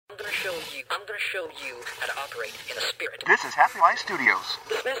I'm gonna show you how to operate in a spirit. This is Happy Life Studios.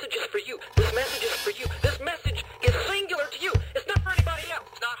 This message is for you. This message is for you. This message is singular to you. It's not for anybody else.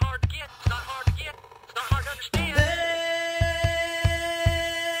 It's not hard to get. It's not hard to get. It's not hard to understand.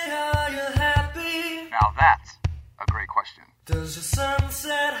 Hey, are you happy? Now that's a great question. Does your sun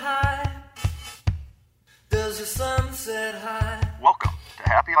set high? Does your sun set high? Welcome to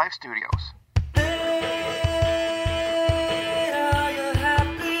Happy Life Studios.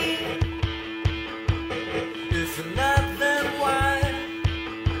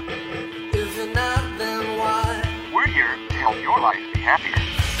 Help your life be happier.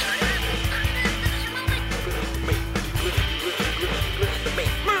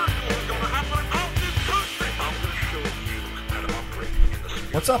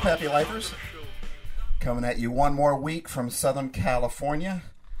 What's up, Happy Lifers? Coming at you one more week from Southern California,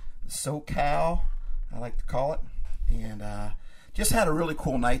 SoCal, I like to call it. And just had a really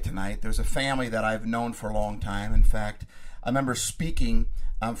cool night tonight. There's a family that I've known for a long time. In fact, I remember speaking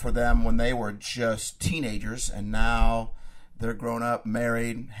for them when they were just teenagers, and now they're grown up,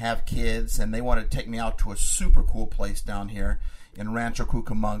 married, have kids, and they wanted to take me out to a super cool place down here in Rancho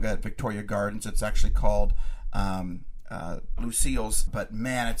Cucamonga at Victoria Gardens. It's actually called Lucille's, but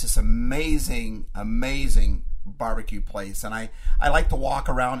man, it's this amazing, amazing barbecue place. And I like to walk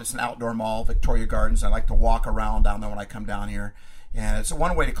around. It's an outdoor mall, Victoria Gardens. I like to walk around down there when I come down here. And it's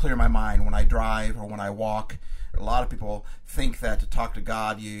one way to clear my mind when I drive or when I walk. A lot of people think that to talk to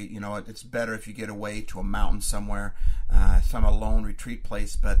God, you know, it's better if you get away to a mountain somewhere, some lone retreat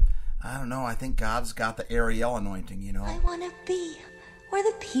place. But I don't know. I think God's got the Ariel anointing, you know. I want to be where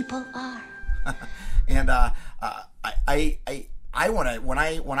the people are. And I want to when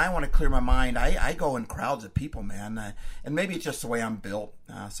I want to clear my mind, I go in crowds of people, man. And maybe it's just the way I'm built.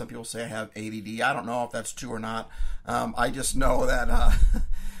 Some people say I have ADD. I don't know if that's true or not. I just know that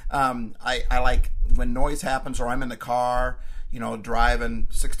I like when noise happens or I'm in the car, you know, driving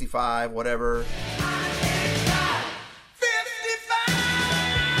 65, whatever.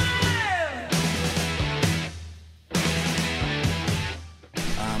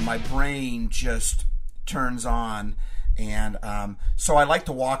 My brain just turns on, and so I like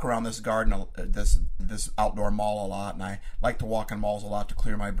to walk around this garden, this outdoor mall a lot, and I like to walk in malls a lot to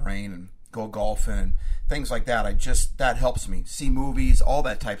clear my brain and go golfing and things like that. That helps me see movies, all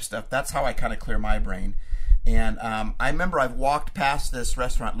that type of stuff. That's how I kind of clear my brain. And I remember I've walked past this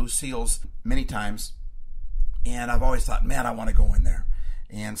restaurant, Lucille's, many times, and I've always thought, man, I want to go in there.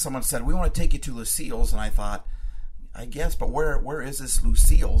 And someone said, we want to take you to Lucille's, and I thought, I guess, but where is this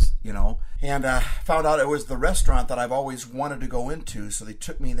Lucille's, you know? And found out it was the restaurant that I've always wanted to go into. So they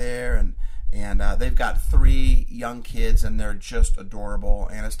took me there, and they've got 3 young kids, and they're just adorable.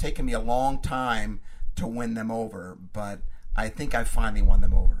 And it's taken me a long time to win them over, but I think I finally won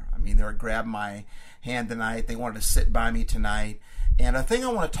them over. I mean, they were grabbing my hand tonight. They wanted to sit by me tonight. And a thing I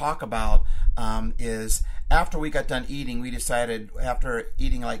want to talk about is after we got done eating, we decided after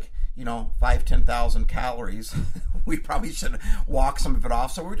eating like, 5,000-10,000 calories, we probably should walk some of it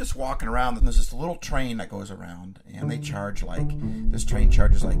off. So we're just walking around, and there's this little train that goes around, and they charge this train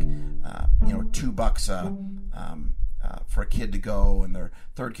charges $2 for a kid to go, and their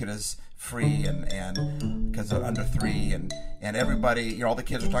third kid is free, and because they're under 3, and everybody, all the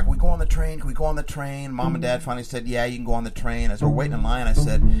kids are talking, can we go on the train? Can we go on the train? Mom and Dad finally said, yeah, you can go on the train. As we're waiting in line, I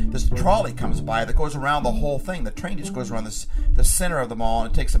said, this trolley comes by that goes around the whole thing. The train just goes around the center of the mall,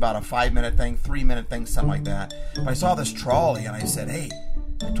 and it takes about a 5-minute thing, 3-minute thing, something like that. But I saw this trolley, and I said, hey,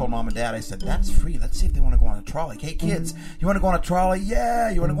 I told Mom and Dad, I said, that's free. Let's see if they want to go on a trolley. Hey, kids, you want to go on a trolley? Yeah.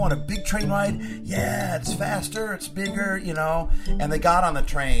 You want to go on a big train ride? Yeah, it's faster, it's bigger, And they got on the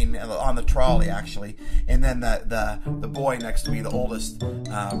train, on the trolley, actually. And then the boy next to me, the oldest,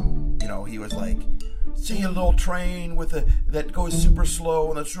 he was like, see a little train that goes super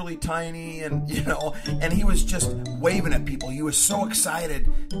slow and it's really tiny, and and he was just waving at people. He was so excited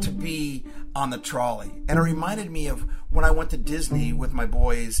to be on the trolley. And it reminded me of when I went to Disney with my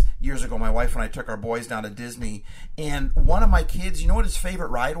boys years ago. My wife and I took our boys down to Disney, and one of my kids, you know what his favorite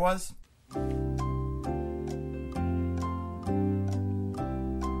ride was?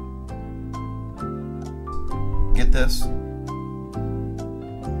 Get this.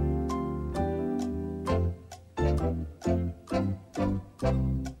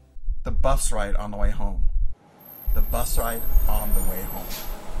 The bus ride on the way home. The bus ride on the way home.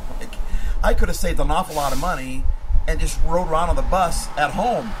 I could have saved an awful lot of money and just rode around on the bus at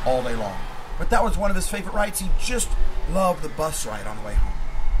home all day long. But that was one of his favorite rides. He just loved the bus ride on the way home.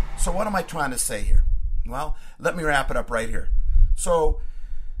 So what am I trying to say here? Well, let me wrap it up right here. So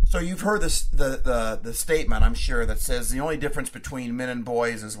So you've heard this the statement, I'm sure, that says the only difference between men and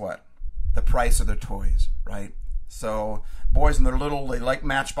boys is what? The price of their toys, right? So boys when they're little, they like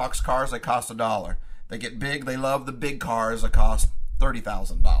Matchbox cars, they cost $1. They get big, they love the big cars that cost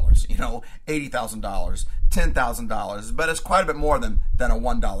 $30,000, $80,000, $10,000, but it's quite a bit more than a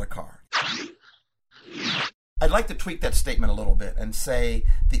 $1 car. I'd like to tweak that statement a little bit and say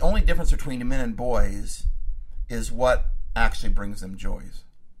the only difference between men and boys is what actually brings them joys.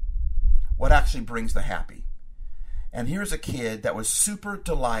 What actually brings the happy. And here's a kid that was super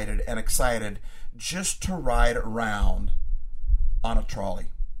delighted and excited just to ride around on a trolley.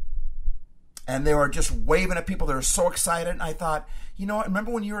 And they were just waving at people. They were so excited. And I thought, you know what?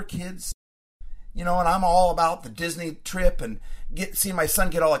 Remember when you were kids? And I'm all about the Disney trip and seeing my son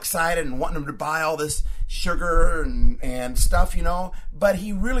get all excited and wanting him to buy all this sugar and stuff, But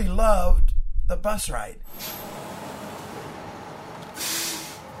he really loved the bus ride.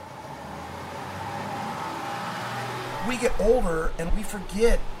 We get older and we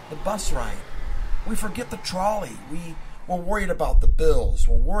forget the bus ride. We forget the trolley. We're worried about the bills.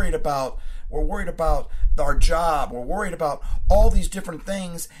 We're worried about our job. We're worried about all these different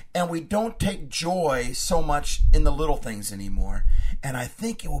things, and we don't take joy so much in the little things anymore. And I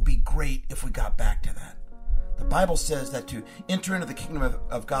think it will be great if we got back to that. The Bible says that to enter into the kingdom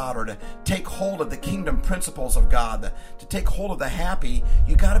of God, or to take hold of the kingdom principles of God, to take hold of the happy,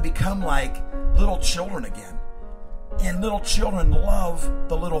 you got to become like little children again. And little children love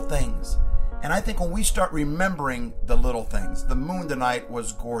the little things. And I think when we start remembering the little things, the moon tonight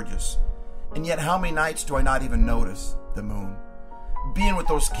was gorgeous. And yet how many nights do I not even notice the moon? Being with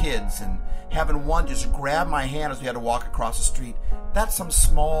those kids and having one just grab my hand as we had to walk across the street, that's some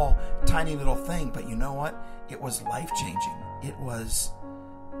small, tiny little thing. But you know what? It was life-changing. It was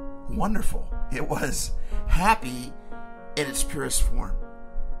wonderful. It was happy in its purest form.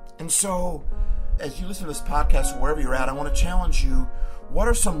 And so, as you listen to this podcast, wherever you're at, I want to challenge you. What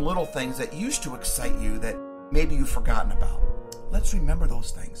are some little things that used to excite you that maybe you've forgotten about? Let's remember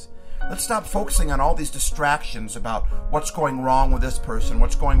those things. Let's stop focusing on all these distractions about what's going wrong with this person,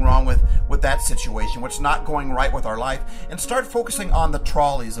 what's going wrong with that situation, what's not going right with our life, and start focusing on the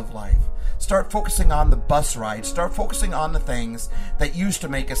trolleys of life. Start focusing on the bus ride. Start focusing on the things that used to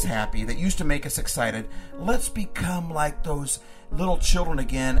make us happy, that used to make us excited. Let's become like those little children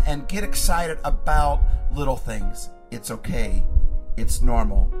again and get excited about little things. It's okay. It's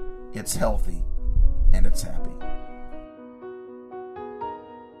normal. It's healthy. And it's happy.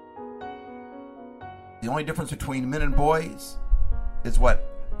 The only difference between men and boys is what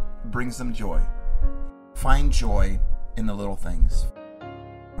brings them joy. Find joy in the little things.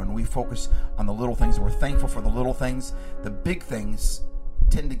 When we focus on the little things, we're thankful for the little things, the big things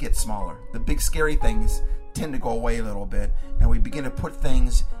tend to get smaller. The big scary things tend to go away a little bit, and we begin to put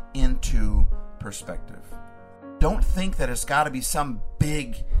things into perspective. Don't think that it's got to be some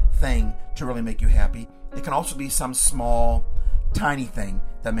big thing to really make you happy. It can also be some small, tiny thing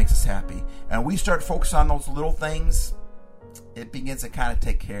that makes us happy. And we start focusing on those little things, it begins to kind of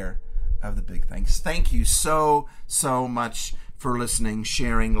take care of the big things. Thank you so much for listening,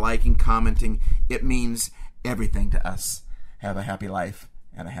 sharing, liking, commenting. It means everything to us. Have a happy life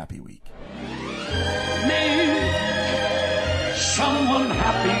and a happy week. Make someone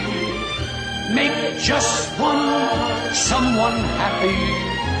happy. Make just one someone happy.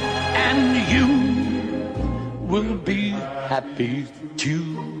 And you will be happy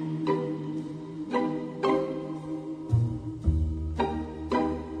too.